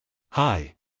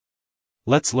Hi.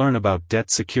 Let's learn about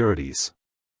debt securities.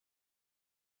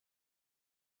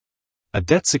 A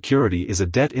debt security is a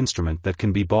debt instrument that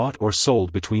can be bought or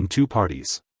sold between two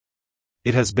parties.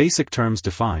 It has basic terms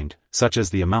defined, such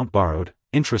as the amount borrowed,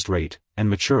 interest rate, and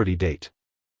maturity date.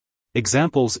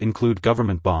 Examples include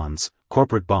government bonds,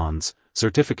 corporate bonds,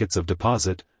 certificates of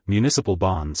deposit, municipal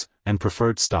bonds, and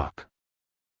preferred stock.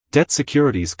 Debt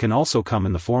securities can also come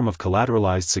in the form of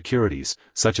collateralized securities,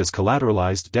 such as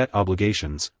collateralized debt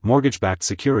obligations, mortgage-backed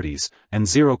securities, and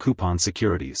zero-coupon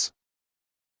securities.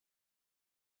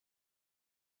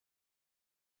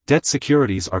 Debt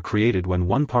securities are created when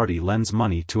one party lends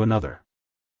money to another.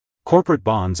 Corporate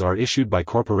bonds are issued by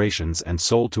corporations and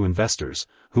sold to investors,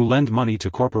 who lend money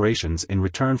to corporations in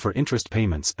return for interest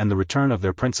payments and the return of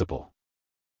their principal.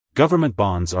 Government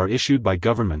bonds are issued by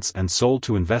governments and sold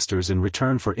to investors in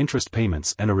return for interest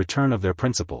payments and a return of their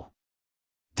principal.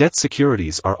 Debt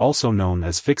securities are also known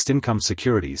as fixed-income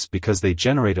securities because they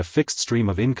generate a fixed stream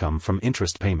of income from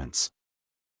interest payments.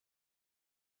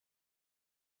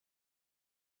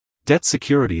 Debt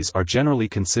securities are generally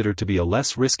considered to be a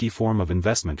less risky form of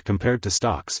investment compared to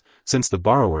stocks, since the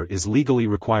borrower is legally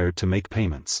required to make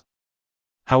payments.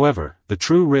 However, the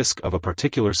true risk of a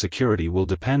particular security will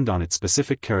depend on its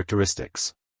specific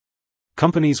characteristics.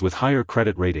 Companies with higher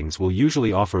credit ratings will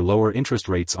usually offer lower interest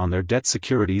rates on their debt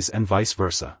securities and vice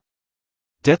versa.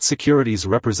 Debt securities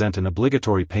represent an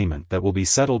obligatory payment that will be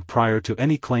settled prior to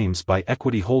any claims by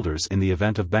equity holders in the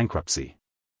event of bankruptcy.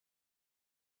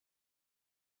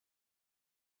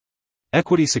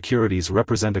 Equity securities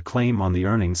represent a claim on the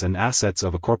earnings and assets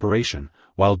of a corporation,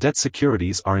 while debt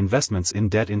securities are investments in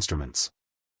debt instruments.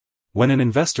 When an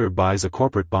investor buys a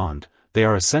corporate bond, they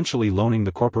are essentially loaning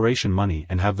the corporation money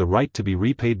and have the right to be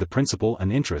repaid the principal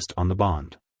and interest on the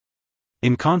bond.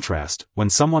 In contrast, when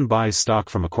someone buys stock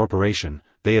from a corporation,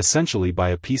 they essentially buy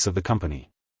a piece of the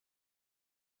company.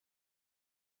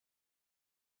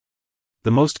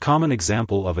 The most common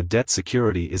example of a debt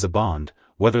security is a bond,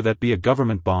 whether that be a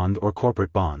government bond or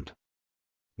corporate bond.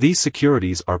 These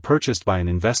securities are purchased by an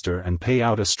investor and pay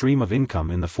out a stream of income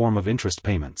in the form of interest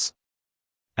payments.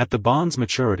 At the bond's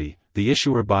maturity, the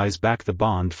issuer buys back the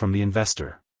bond from the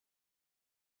investor.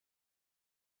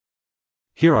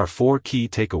 Here are 4 key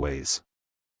takeaways.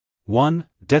 1.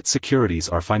 Debt securities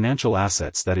are financial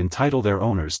assets that entitle their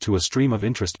owners to a stream of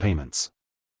interest payments.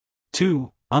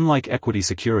 2. Unlike equity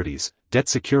securities, debt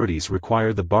securities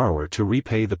require the borrower to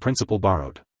repay the principal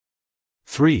borrowed.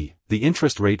 3. The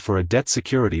interest rate for a debt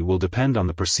security will depend on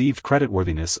the perceived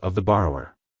creditworthiness of the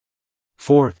borrower.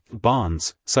 4.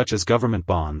 Bonds, such as government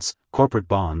bonds, corporate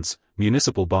bonds,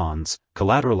 municipal bonds,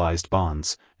 collateralized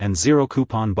bonds, and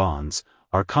zero-coupon bonds,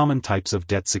 are common types of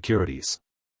debt securities.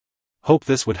 Hope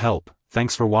this would help.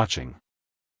 Thanks for watching.